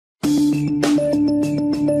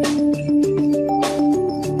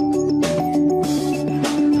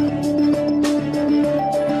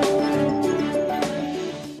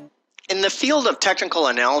of technical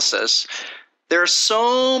analysis, there are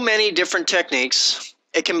so many different techniques,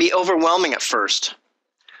 it can be overwhelming at first.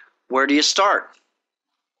 Where do you start?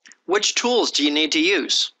 Which tools do you need to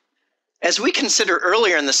use? As we considered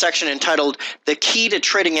earlier in the section entitled The Key to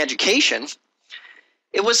Trading Education,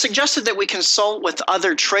 it was suggested that we consult with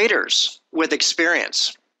other traders with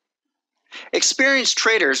experience. Experienced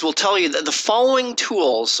traders will tell you that the following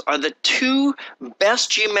tools are the 2 best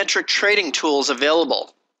geometric trading tools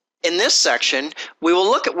available. In this section, we will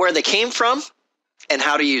look at where they came from and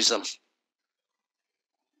how to use them.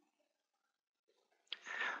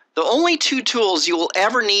 The only 2 tools you will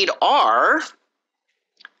ever need are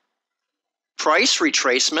price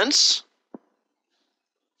retracements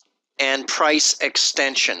and price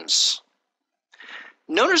extensions.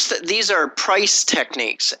 Notice that these are price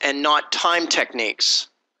techniques and not time techniques.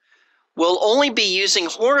 We'll only be using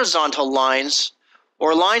horizontal lines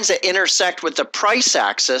or lines that intersect with the price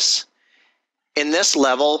axis in this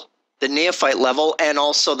level, the neophyte level, and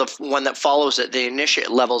also the one that follows it, the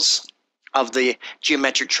initiate levels of the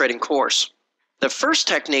geometric trading course. The first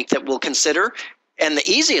technique that we'll consider, and the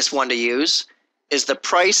easiest one to use, is the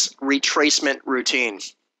price retracement routine.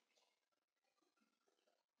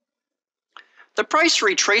 The price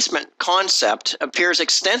retracement concept appears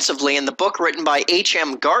extensively in the book written by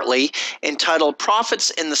H.M. Gartley entitled Profits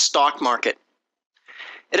in the Stock Market.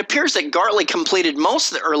 It appears that Gartley completed most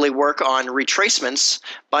of the early work on retracements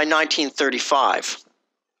by 1935.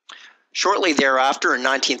 Shortly thereafter, in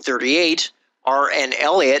 1938, R.N.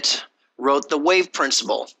 Elliott wrote The Wave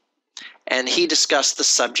Principle, and he discussed the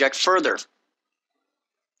subject further.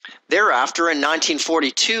 Thereafter, in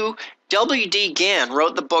 1942, W.D. Gann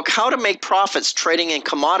wrote the book How to Make Profits Trading in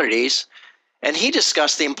Commodities, and he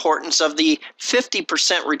discussed the importance of the 50%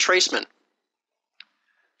 retracement.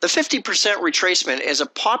 The 50% retracement is a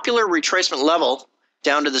popular retracement level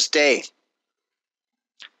down to this day.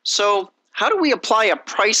 So, how do we apply a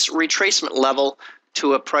price retracement level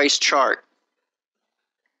to a price chart?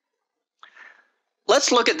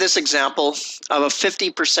 Let's look at this example of a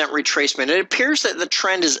 50% retracement. It appears that the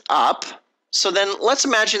trend is up. So then let's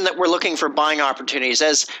imagine that we're looking for buying opportunities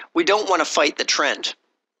as we don't want to fight the trend.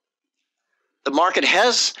 The market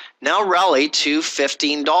has now rallied to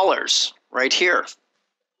 $15 right here.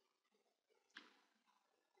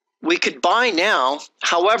 We could buy now,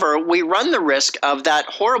 however, we run the risk of that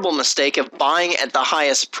horrible mistake of buying at the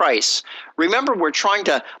highest price. Remember, we're trying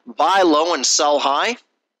to buy low and sell high.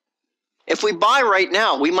 If we buy right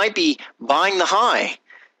now, we might be buying the high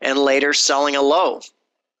and later selling a low.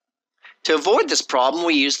 To avoid this problem,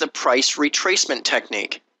 we use the price retracement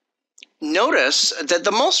technique. Notice that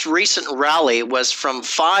the most recent rally was from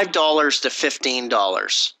 $5 to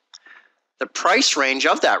 $15. The price range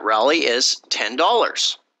of that rally is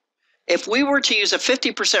 $10. If we were to use a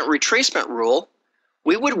 50% retracement rule,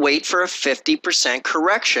 we would wait for a 50%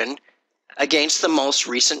 correction against the most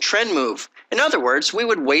recent trend move. In other words, we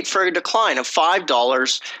would wait for a decline of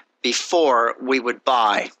 $5 before we would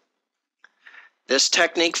buy. This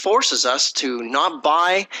technique forces us to not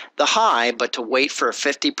buy the high, but to wait for a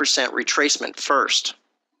 50% retracement first.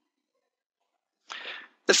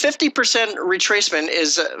 The 50% retracement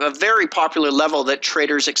is a very popular level that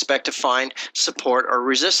traders expect to find support or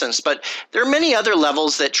resistance, but there are many other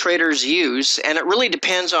levels that traders use, and it really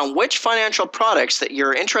depends on which financial products that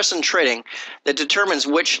you're interested in trading that determines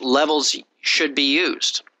which levels should be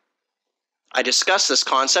used. I discuss this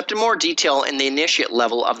concept in more detail in the initiate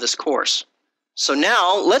level of this course. So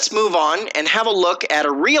now let's move on and have a look at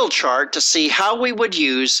a real chart to see how we would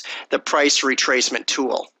use the price retracement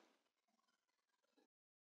tool.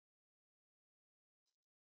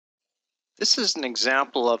 This is an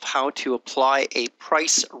example of how to apply a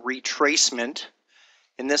price retracement,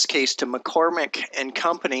 in this case to McCormick and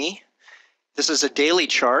Company. This is a daily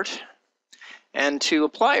chart. And to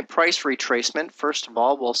apply a price retracement, first of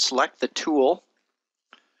all, we'll select the tool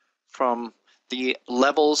from the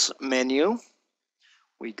Levels menu.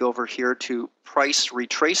 We go over here to Price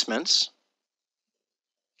Retracements.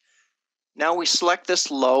 Now we select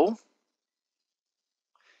this low,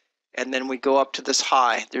 and then we go up to this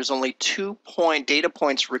high. There's only 2 data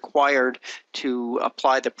points required to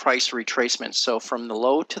apply the price retracement. So from the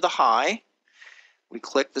low to the high, we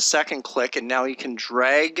click the second click, and now you can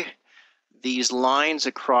drag these lines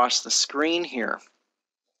across the screen here.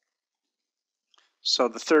 So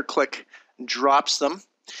the third click drops them,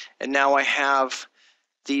 and now I have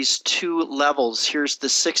these 2 levels. Here's the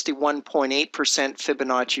 61.8%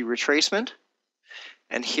 Fibonacci retracement,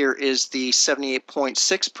 and here is the 78.6%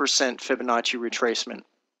 Fibonacci retracement.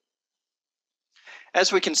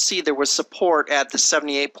 As we can see, there was support at the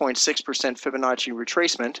 78.6% Fibonacci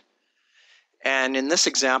retracement, And in this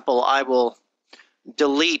example, I will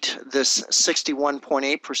delete this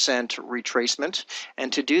 61.8% retracement.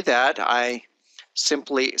 And to do that, I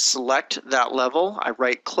simply select that level, I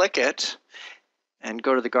right-click it, and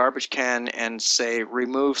go to the garbage can and say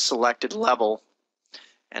remove selected level.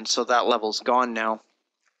 And so that level's gone now.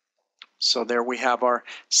 So there we have our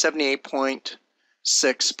 78.6%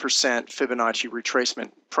 Fibonacci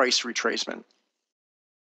retracement, price retracement.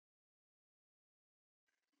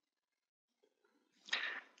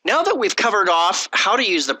 Now that we've covered off how to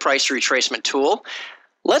use the price retracement tool,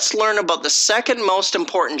 let's learn about the second most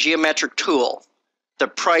important geometric tool, the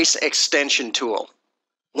price extension tool.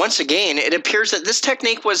 Once again, it appears that this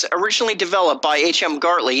technique was originally developed by H.M.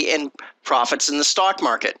 Gartley in Profits in the Stock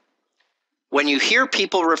Market. When you hear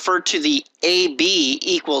people refer to the AB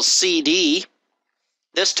equals CD,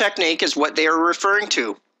 this technique is what they are referring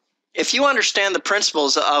to. If you understand the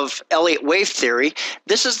principles of Elliott wave theory,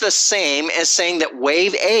 this is the same as saying that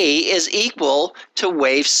wave A is equal to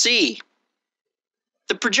wave C.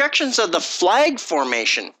 The projections of the flag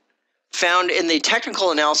formation found in the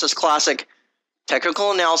Technical Analysis classic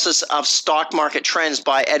Technical Analysis of Stock Market Trends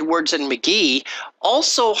by Edwards and McGee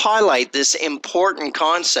also highlight this important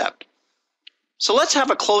concept. So let's have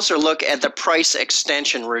a closer look at the price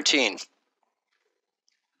extension routine.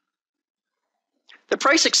 The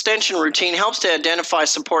price extension routine helps to identify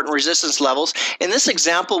support and resistance levels. In this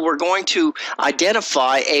example, we're going to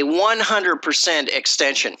identify a 100%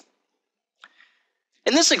 extension.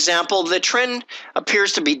 In this example, the trend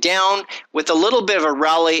appears to be down with a little bit of a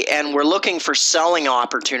rally, and we're looking for selling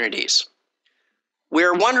opportunities.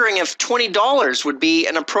 We're wondering if $20 would be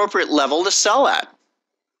an appropriate level to sell at.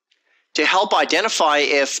 To help identify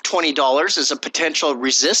if $20 is a potential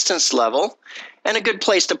resistance level and a good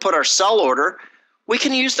place to put our sell order, we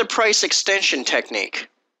can use the price extension technique.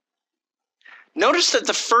 Notice that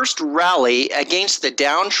the first rally against the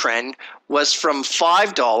downtrend was from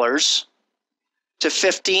 $5 to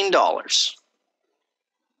 $15.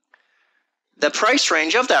 The price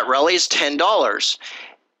range of that rally is $10.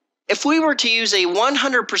 If we were to use a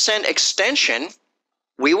 100% extension,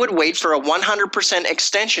 we would wait for a 100%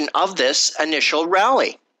 extension of this initial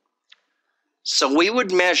rally. So we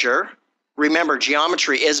would measure, remember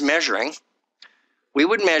geometry is measuring, we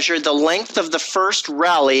would measure the length of the first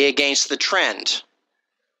rally against the trend,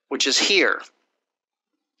 which is here.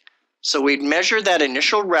 So we'd measure that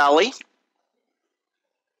initial rally,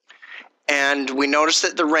 and we notice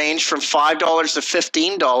that the range from $5 to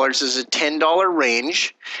 $15 is a $10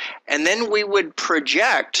 range, and then we would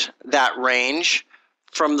project that range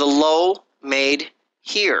from the low made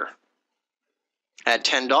here at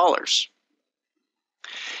 $10.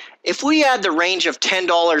 If we add the range of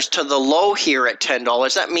 $10 to the low here at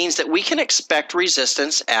 $10, that means that we can expect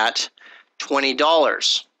resistance at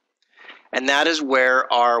 $20. And that is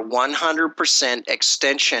where our 100%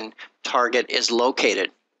 extension target is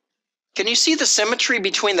located. Can you see the symmetry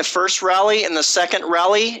between the first rally and the second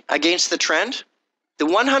rally against the trend? The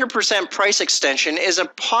 100% price extension is a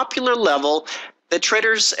popular level that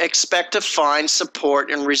traders expect to find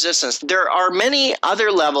support and resistance. There are many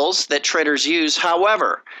other levels that traders use.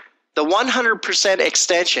 However, the 100%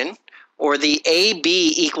 extension, or the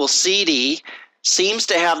AB equals CD, seems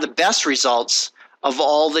to have the best results of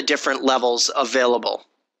all the different levels available.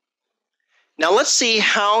 Now let's see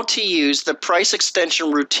how to use the price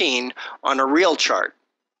extension routine on a real chart.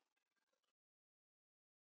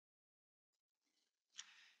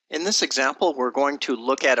 In this example, we're going to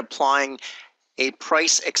look at applying a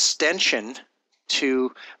price extension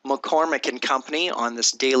to McCormick and Company on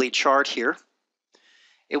this daily chart here.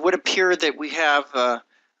 It would appear that we have a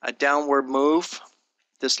downward move,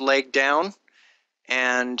 this leg down,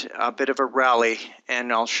 and a bit of a rally,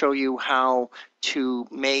 and I'll show you how to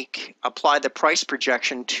apply the price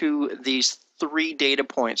projection to these three data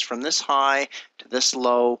points, from this high to this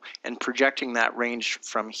low, and projecting that range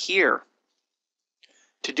from here.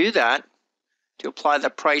 To do that, to apply the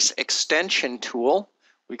price extension tool,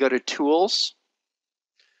 we go to Tools,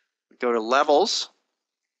 we go to Levels,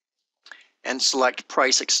 and select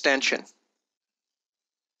Price Extension.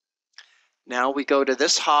 Now we go to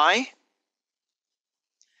this high,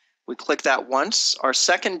 we click that once. Our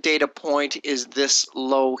second data point is this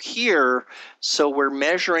low here, so we're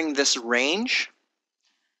measuring this range.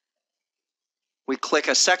 We click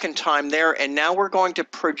a second time there, and now we're going to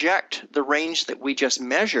project the range that we just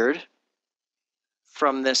measured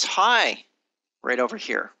from this high right over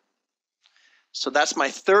here. So that's my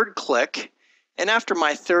third click, and after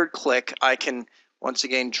my third click, I can once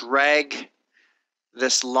again drag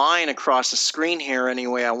this line across the screen here any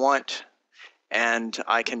way I want, and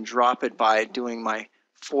I can drop it by doing my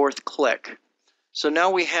fourth click. So now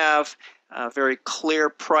we have a very clear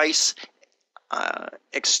price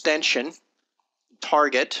extension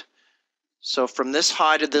target. So from this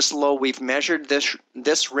high to this low, we've measured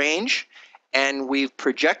this range, and we've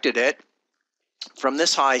projected it from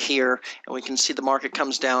this high here, and we can see the market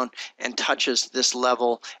comes down and touches this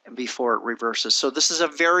level before it reverses. So this is a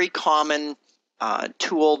very common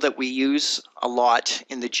tool that we use a lot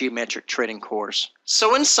in the geometric trading course.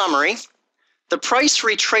 So in summary, the price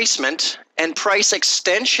retracement and price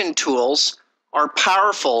extension tools are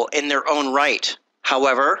powerful in their own right.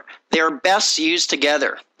 However, they are best used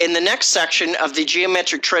together. In the next section of the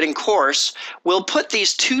geometric trading course, we'll put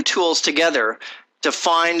these two tools together to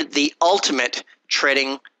find the ultimate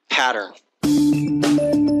trading pattern.